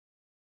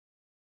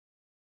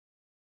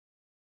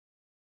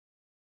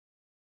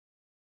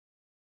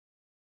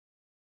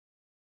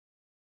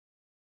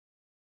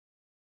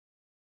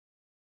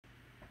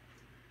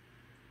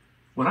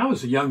When I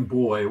was a young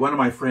boy, one of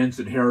my friends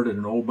inherited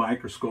an old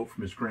microscope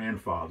from his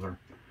grandfather.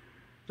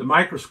 The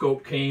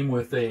microscope came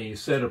with a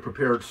set of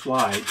prepared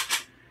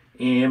slides,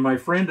 and my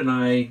friend and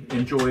I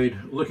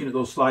enjoyed looking at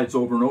those slides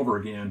over and over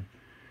again.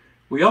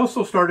 We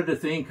also started to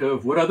think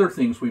of what other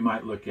things we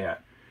might look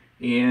at,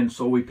 and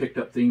so we picked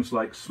up things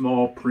like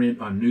small print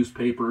on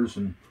newspapers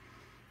and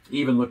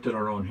even looked at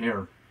our own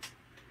hair.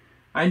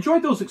 I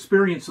enjoyed those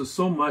experiences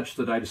so much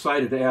that I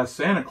decided to ask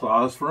Santa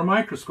Claus for a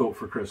microscope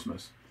for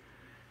Christmas.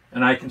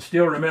 And I can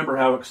still remember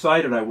how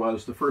excited I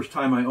was the first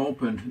time I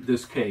opened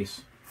this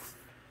case,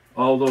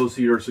 all those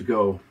years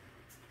ago.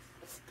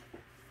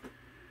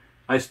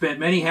 I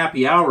spent many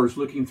happy hours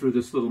looking through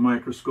this little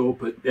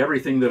microscope at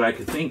everything that I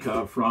could think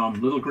of,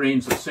 from little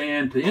grains of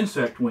sand to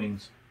insect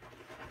wings.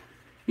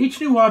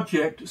 Each new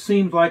object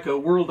seemed like a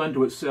world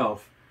unto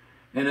itself,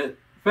 and it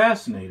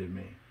fascinated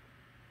me.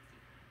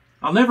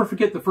 I'll never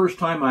forget the first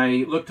time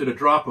I looked at a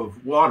drop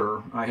of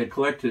water I had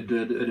collected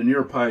at a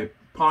nearby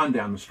pond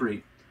down the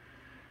street.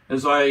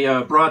 As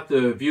I brought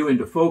the view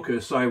into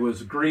focus, I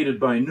was greeted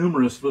by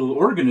numerous little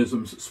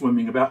organisms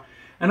swimming about,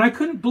 and I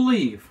couldn't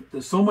believe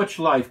that so much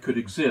life could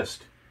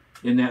exist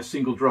in that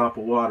single drop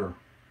of water.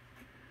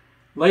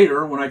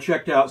 Later, when I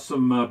checked out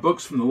some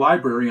books from the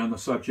library on the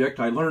subject,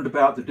 I learned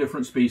about the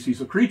different species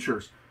of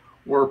creatures,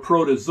 or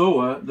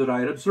protozoa, that I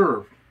had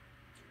observed.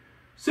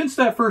 Since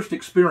that first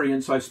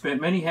experience, I've spent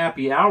many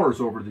happy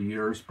hours over the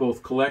years,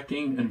 both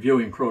collecting and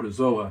viewing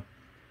protozoa.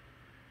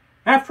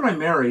 After I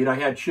married, I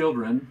had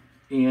children,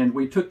 and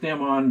we took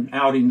them on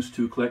outings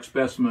to collect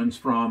specimens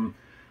from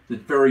the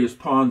various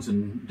ponds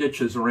and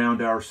ditches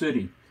around our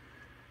city.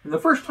 And the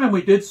first time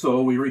we did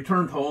so, we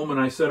returned home and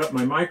I set up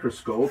my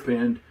microscope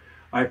and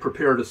I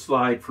prepared a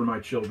slide for my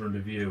children to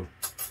view.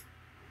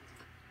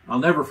 I'll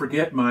never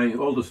forget my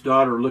oldest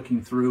daughter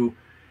looking through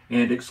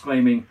and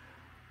exclaiming,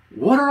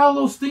 "What are all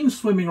those things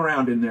swimming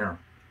around in there?"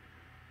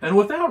 And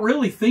without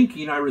really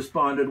thinking, I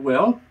responded,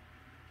 "Well,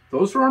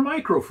 those are our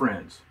micro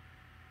friends."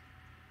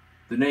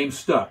 The name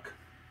stuck.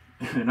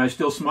 And I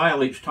still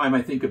smile each time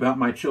I think about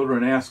my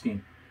children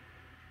asking,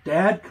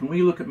 "Dad, can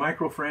we look at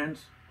microfriends?"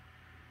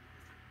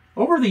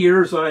 Over the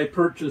years, I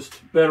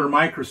purchased better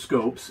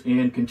microscopes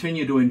and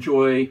continue to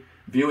enjoy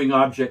viewing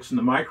objects in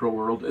the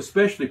microworld,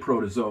 especially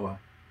protozoa.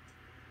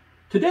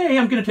 Today,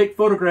 I'm going to take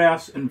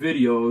photographs and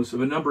videos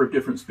of a number of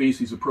different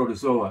species of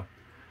protozoa.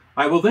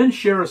 I will then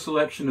share a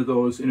selection of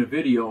those in a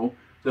video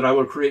that I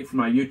will create for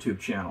my YouTube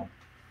channel.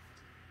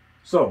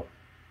 So,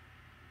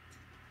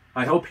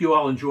 I hope you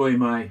all enjoy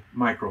my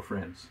micro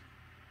friends.